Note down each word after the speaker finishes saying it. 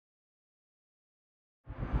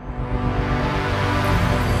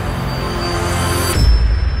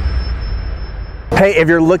Hey, if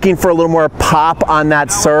you're looking for a little more pop on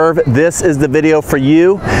that serve, this is the video for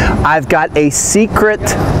you. I've got a Secret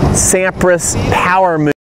Sampras power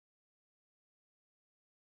move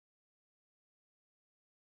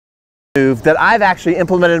that I've actually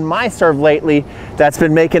implemented in my serve lately that's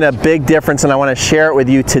been making a big difference, and I want to share it with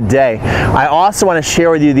you today. I also want to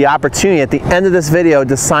share with you the opportunity at the end of this video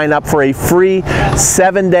to sign up for a free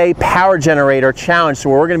 7-day power generator challenge, so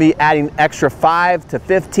where we're going to be adding extra 5 to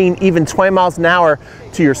 15, even 20 miles an hour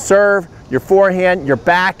to your serve, your forehand, your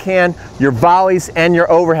backhand, your volleys, and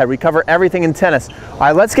your overhead. We cover everything in tennis. All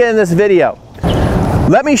right, let's get in this video.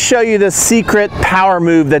 Let me show you the secret power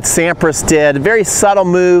move that Sampras did, a very subtle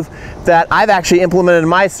move that I've actually implemented in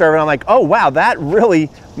my serve, and I'm like, oh wow, that really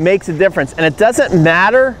makes a difference. And it doesn't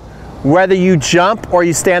matter whether you jump or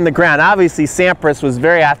you stay on the ground. Obviously, Sampras was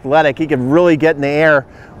very athletic. He could really get in the air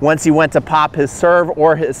once he went to pop his serve,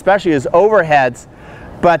 or especially his overheads.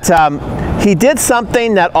 But he did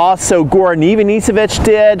something that also Goran Ivanisevic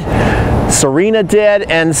did, Serena did,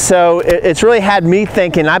 and so it's really had me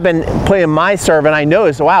thinking. I've been playing my serve and I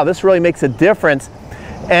noticed, wow, this really makes a difference.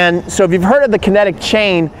 And so if you've heard of the kinetic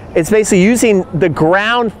chain, it's basically using the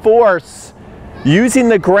ground force, using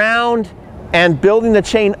the ground and building the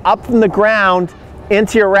chain up from the ground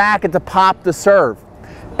into your racket to pop the serve.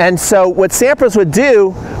 And so what Sampras would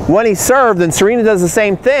do when he served, and Serena does the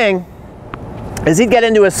same thing, is he'd get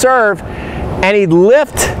into a serve and he'd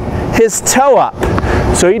lift his toe up.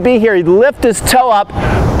 So he'd be here, he'd lift his toe up,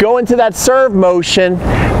 go into that serve motion,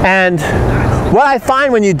 and what I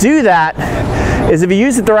find when you do that is if you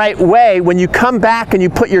use it the right way, when you come back and you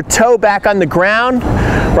put your toe back on the ground,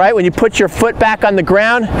 right, when you put your foot back on the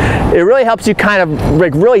ground, it really helps you kind of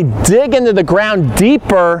like really dig into the ground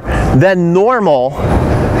deeper than normal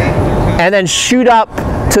and then shoot up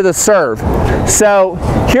to the serve. So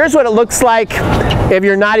here's what it looks like if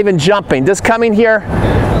you're not even jumping. Just coming here,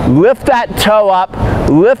 lift that toe up,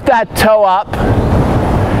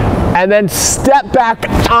 and then step back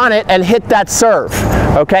on it and hit that serve,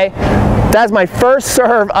 okay? That's my first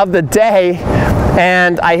serve of the day,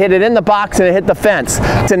 and I hit it in the box and it hit the fence.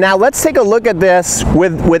 So now let's take a look at this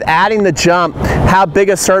with adding the jump, how big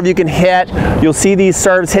a serve you can hit. You'll see these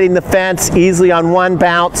serves hitting the fence easily on one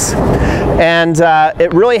bounce. And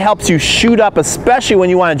it really helps you shoot up, especially when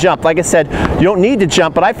you want to jump. Like I said, you don't need to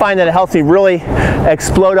jump, but I find that it helps me really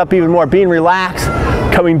explode up even more. Being relaxed,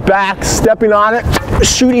 coming back, stepping on it,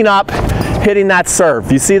 shooting up, hitting that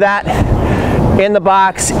serve. You see that? In the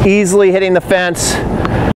box, easily hitting the fence.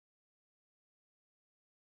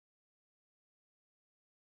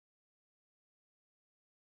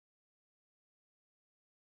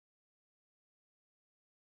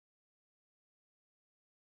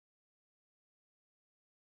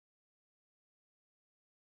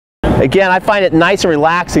 Again, I find it nice and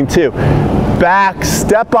relaxing too. Back,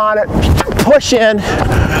 step on it, push in.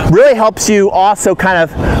 Really helps you also kind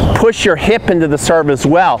of push your hip into the serve as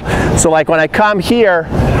well. So like when I come here,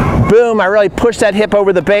 boom, I really push that hip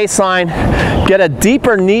over the baseline, get a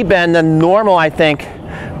deeper knee bend than normal, I think,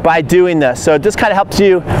 by doing this. So it just kind of helps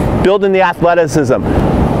you build in the athleticism.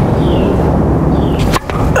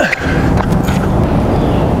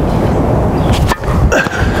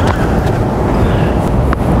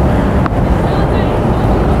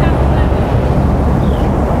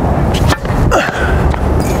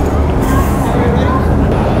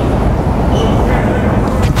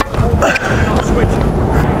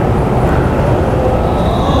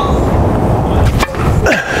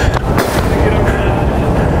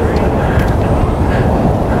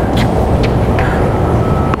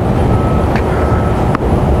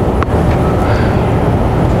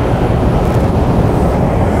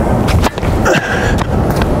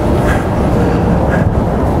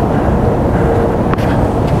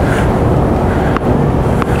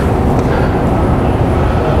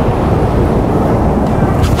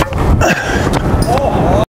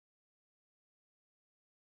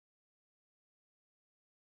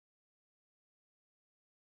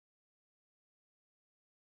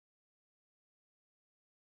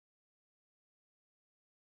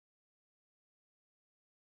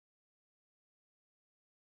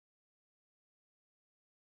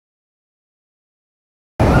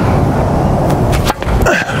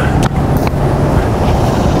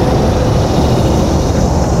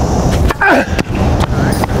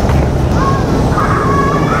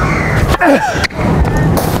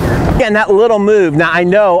 Again, that little move. Now I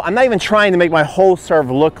know I'm not even trying to make my whole serve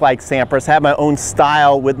look like Sampras. I have my own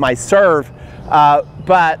style with my serve,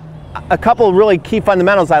 but a couple of really key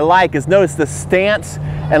fundamentals I like is notice the stance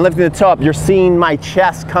and lifting the toe up. You're seeing my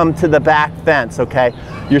chest come to the back fence, okay?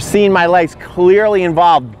 You're seeing my legs clearly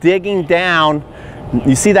involved, digging down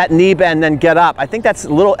You see that knee bend, then get up. I think that's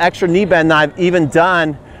a little extra knee bend that I've even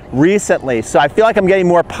done recently. So I feel like I'm getting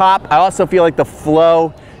more pop. I also feel like the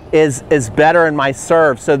flow is better in my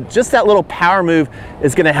serve. So just that little power move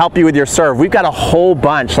is gonna help you with your serve. We've got a whole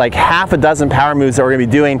bunch, like half a dozen power moves that we're gonna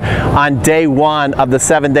be doing on day 1 of the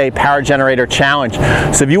 7-day Power Generator Challenge.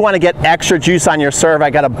 So if you wanna get extra juice on your serve, I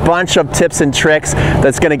got a bunch of tips and tricks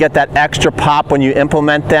that's gonna get that extra pop when you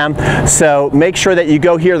implement them. So make sure that you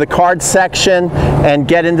go here to the card section and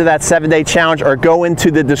get into that 7-day challenge, or go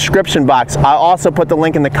into the description box. I'll also put the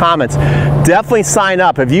link in the comments. Definitely sign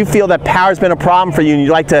up. If you feel that power's been a problem for you and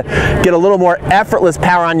you'd like to get a little more effortless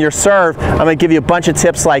power on your serve, I'm going to give you a bunch of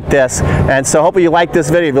tips like this. And so hopefully you like this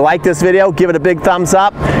video. If you like this video, give it a big thumbs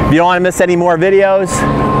up. If you don't want to miss any more videos,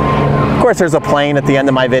 of course there's a plane at the end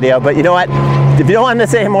of my video, but you know what? If you don't want to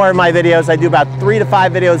miss any more of my videos, I do about 3 to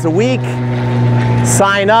 5 videos a week.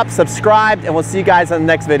 Sign up, subscribe, and we'll see you guys on the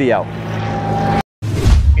next video.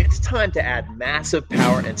 It's time to add massive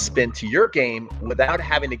power and spin to your game without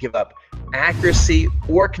having to give up accuracy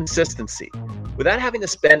or consistency, without having to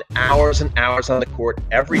spend hours and hours on the court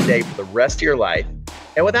every day for the rest of your life,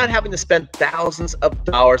 and without having to spend thousands of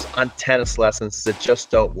dollars on tennis lessons that just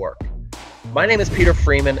don't work. My name is Peter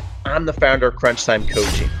Freeman. I'm the founder of Crunch Time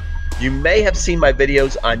Coaching. You may have seen my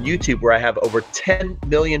videos on YouTube where I have over 10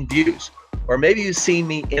 million views, or maybe you've seen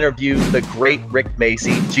me interview the great Rick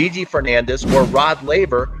Macy, Gigi Fernandez, or Rod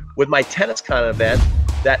Laver with my TennisCon event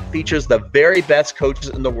that features the very best coaches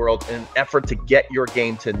in the world in an effort to get your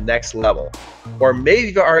game to the next level. Or maybe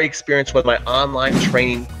you've already experienced one of my online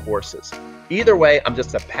training courses. Either way, I'm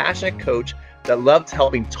just a passionate coach that loves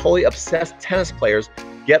helping totally obsessed tennis players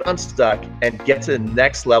get unstuck and get to the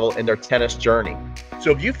next level in their tennis journey.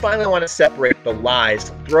 So if you finally want to separate the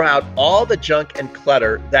lies, throw out all the junk and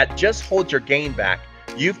clutter that just holds your game back,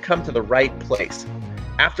 you've come to the right place.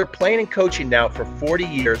 After playing and coaching now for 40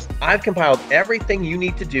 years, I've compiled everything you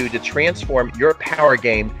need to do to transform your power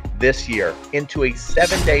game this year into a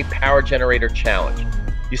 7-day Power Generator Challenge.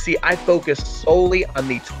 You see, I focus solely on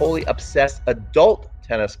the totally obsessed adult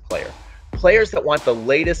tennis player, players that want the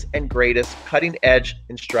latest and greatest cutting-edge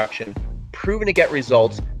instruction, proven to get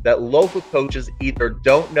results that local coaches either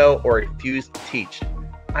don't know or refuse to teach.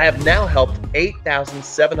 I have now helped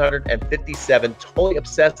 8,757 totally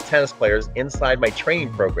obsessed tennis players inside my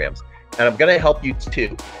training programs, and I'm going to help you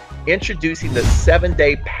too. Introducing the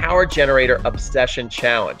 7-day Power Generator Obsession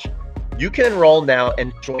Challenge. You can enroll now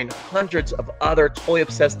and join hundreds of other totally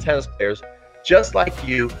obsessed tennis players just like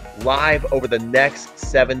you live over the next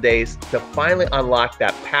 7 days to finally unlock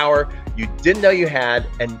that power you didn't know you had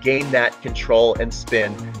and gain that control and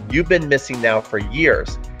spin you've been missing now for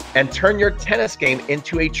years, and turn your tennis game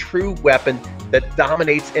into a true weapon that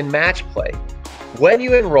dominates in match play. When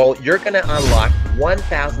you enroll, you're going to unlock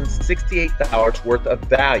 $1,068 worth of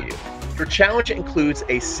value. Your challenge includes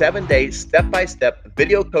a 7-day step-by-step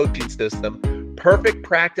video coaching system, perfect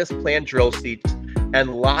practice plan drill sheets,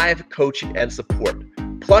 and live coaching and support.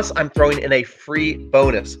 Plus, I'm throwing in a free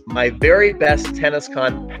bonus, my very best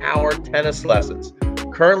TennisCon Power Tennis Lessons,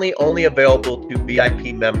 currently only available to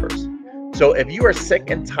VIP members. So if you are sick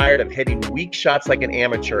and tired of hitting weak shots like an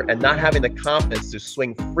amateur and not having the confidence to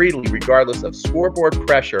swing freely regardless of scoreboard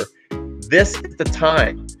pressure, this is the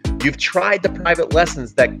time. You've tried the private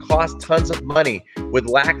lessons that cost tons of money with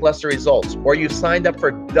lackluster results, or you've signed up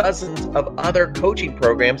for dozens of other coaching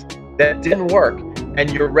programs that didn't work, and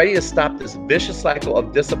you're ready to stop this vicious cycle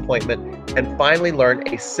of disappointment and finally learn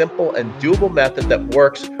a simple and doable method that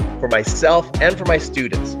works for myself and for my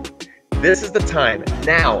students. This is the time.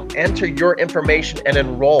 Now, enter your information and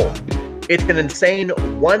enroll. It's an insane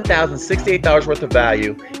 $1,068 worth of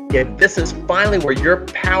value. If this is finally where your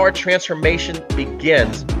power transformation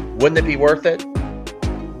begins, wouldn't it be worth it?